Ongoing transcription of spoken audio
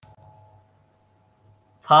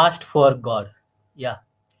Fast for God. Yeah,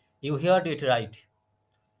 you heard it right.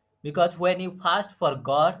 Because when you fast for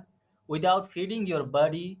God without feeding your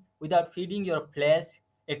body, without feeding your flesh,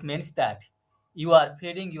 it means that you are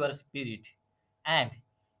feeding your spirit and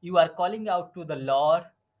you are calling out to the Lord,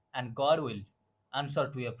 and God will answer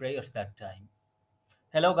to your prayers that time.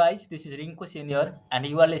 Hello, guys, this is Rinku Senior, and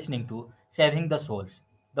you are listening to Saving the Souls,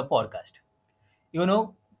 the podcast. You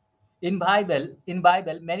know, in Bible,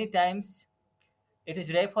 many times it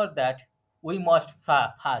is referred that we must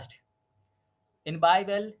fast. In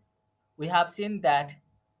Bible, we have seen that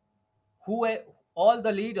who all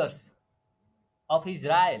the leaders of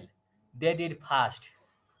Israel, they did fast,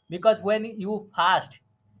 because when you fast,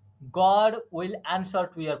 God will answer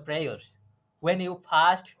to your prayers. When you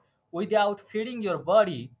fast without feeding your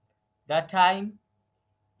body, that time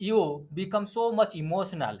you become so much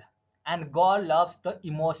emotional, and God loves the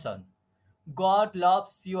emotion. God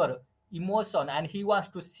loves your emotion, and He wants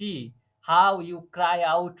to see how you cry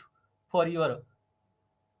out for your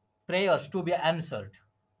prayers to be answered.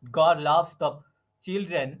 God loves the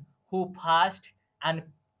children who fast and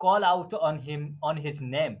call out on Him, on His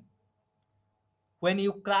name. When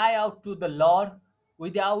you cry out to the Lord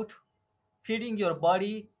without feeding your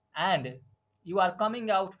body and you are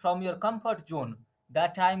coming out from your comfort zone,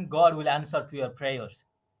 that time God will answer to your prayers.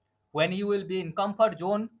 When you will be in comfort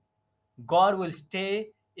zone, God will stay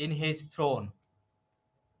in His throne.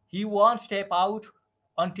 He won't step out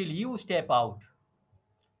until you step out.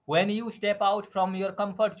 When you step out from your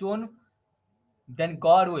comfort zone, then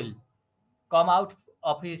God will come out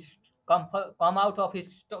of his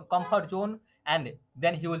comfort zone, and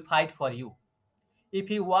then He will fight for you. If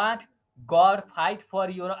you want God fight for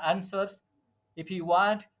your answers, if you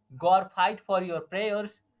want God fight for your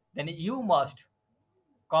prayers, then you must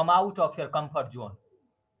come out of your comfort zone.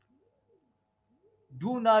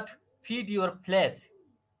 Do not feed your flesh,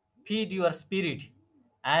 feed your spirit.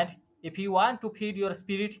 And if you want to feed your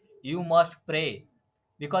spirit, you must pray,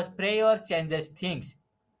 because prayer changes things.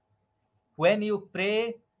 When you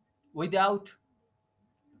pray without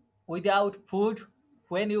food,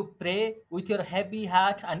 when you pray with your heavy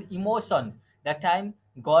heart and emotion, that time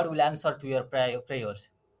God will answer to your prayers.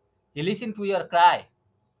 He listen to your cry.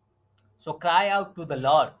 So cry out to the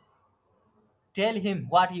Lord. Tell Him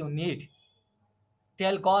what you need.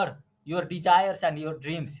 Tell God your desires and your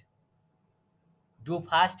dreams. Do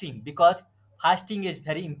fasting, because fasting is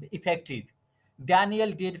very effective.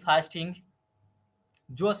 Daniel did fasting.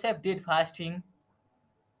 Joseph did fasting.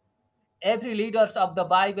 Every leaders of the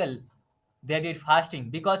Bible, they did fasting,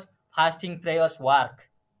 because fasting prayers work.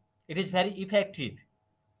 It is very effective.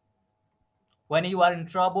 When you are in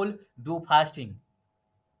trouble, do fasting.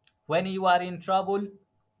 When you are in trouble,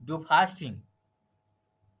 do fasting.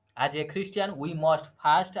 As a Christian, we must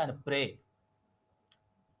fast and pray.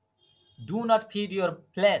 Do not feed your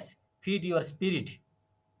flesh, feed your spirit,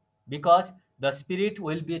 because the spirit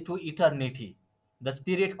will be to eternity. The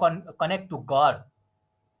spirit connect to God.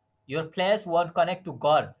 Your flesh won't connect to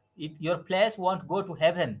God. Your flesh won't go to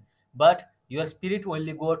heaven, but your spirit will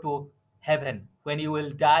go to heaven when you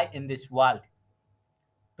will die in this world.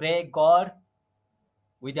 Pray God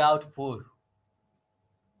without food.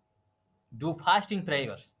 Do fasting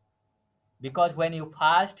prayers, because when you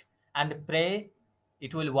fast and pray,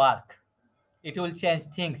 it will work. It will change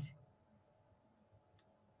things.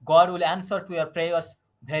 God will answer to your prayers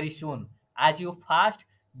very soon. As you fast,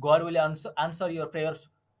 God will answer your prayers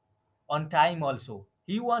on time also.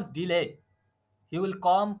 He won't delay. He will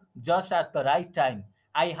come just at the right time.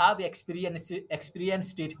 I have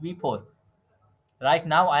experienced it before. Right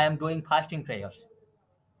now, I am doing fasting prayers.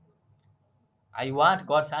 I want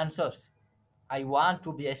God's answers. I want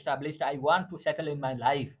to be established. I want to settle in my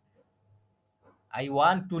life. I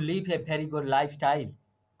want to live a very good lifestyle.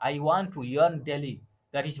 I want to earn daily.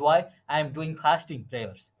 That is why I am doing fasting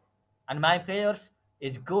prayers. And my prayers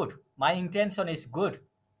is good. My intention is good.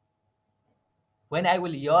 When I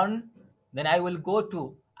will earn, then I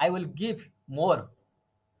will give more.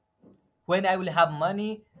 When I will have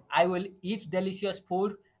money, I will eat delicious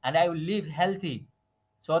food and I will live healthy,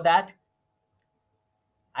 so that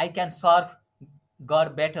I can serve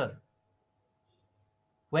God better.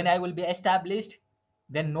 When I will be established,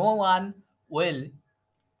 then no one will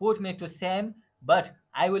put me to shame, but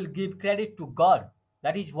I will give credit to God.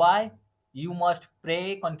 That is why you must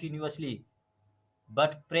pray continuously,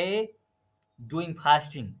 but pray doing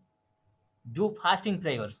fasting. Do fasting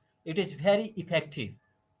prayers. It is very effective.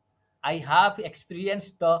 I have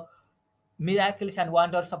experienced the miracles and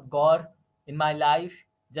wonders of God in my life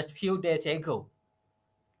just few days ago,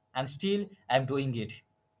 and still I'm doing it.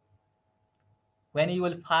 When you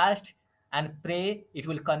will fast, and pray, it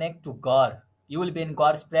will connect to God. You will be in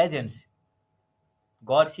God's presence.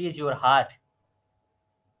 God sees your heart.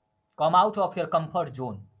 Come out of your comfort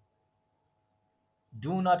zone.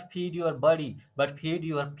 Do not feed your body, but feed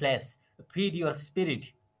your flesh, feed your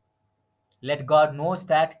spirit. Let God knows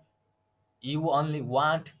that you only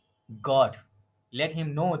want God. Let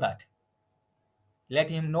him know that. Let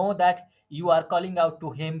him know that you are calling out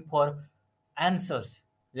to him for answers.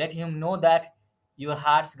 Let him know that your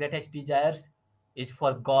heart's greatest desires is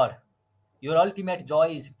for God. Your ultimate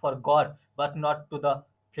joy is for God, but not to the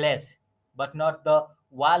flesh, but not the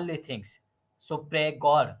worldly things. So pray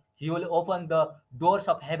God. He will open the doors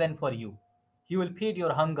of heaven for you. He will feed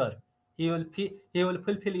your hunger. He will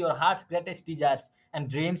fulfill your heart's greatest desires and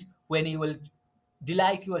dreams when you will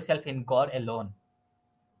delight yourself in God alone.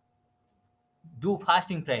 Do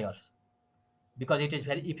fasting prayers because it is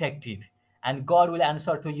very effective, and God will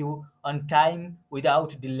answer to you on time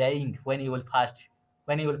without delaying when you will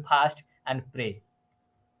fast and pray.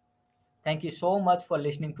 Thank you so much for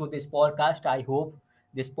listening to this podcast. I hope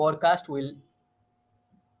this podcast will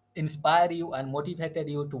inspire you and motivated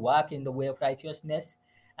you to walk in the way of righteousness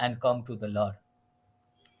and come to the Lord.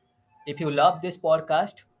 If you love this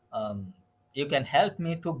podcast, you can help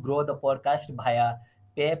me to grow the podcast via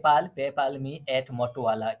PayPal. PayPal me at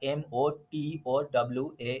Motowala, Motowala,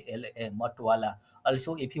 Motowala.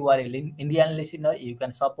 Also, if you are an Indian listener, you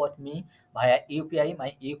can support me via UPI.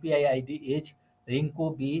 My UPI ID is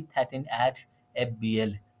Rinku B13 at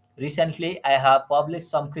FBL. Recently, I have published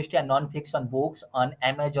some Christian non-fiction books on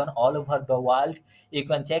Amazon all over the world. You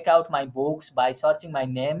can check out my books by searching my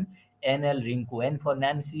name, NL Rinku. N for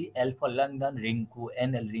Nancy, L for London, Rinku,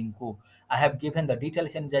 NL Rinku. I have given the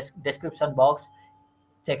details in the description box.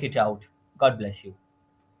 Check it out. God bless you.